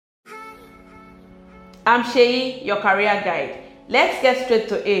I'm Sheyi, your career guide. Let's get straight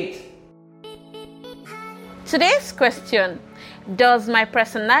to it. Today's question: does my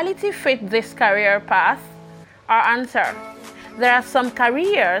personality fit this career path? Our answer: there are some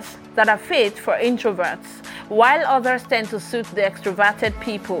careers that are fit for introverts, while others tend to suit the extroverted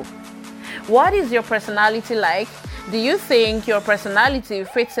people. What is your personality like? Do you think your personality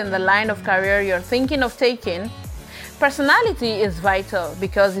fits in the line of career you're thinking of taking? Personality is vital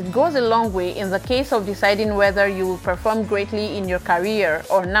because it goes a long way in the case of deciding whether you will perform greatly in your career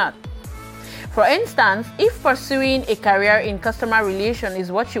or not. For instance, if pursuing a career in customer relation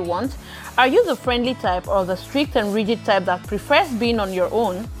is what you want, are you the friendly type or the strict and rigid type that prefers being on your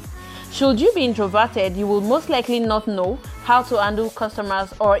own? Should you be introverted, you will most likely not know how to handle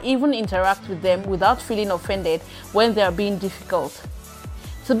customers or even interact with them without feeling offended when they are being difficult.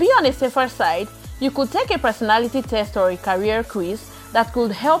 To be on a safer side, you could take a personality test or a career quiz that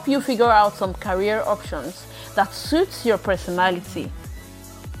could help you figure out some career options that suits your personality.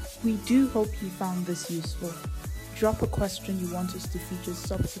 We do hope you found this useful. Drop a question you want us to feature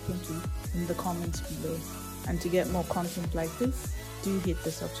subsequently in the comments below. And to get more content like this, do hit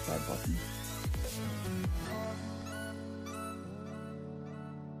the subscribe button.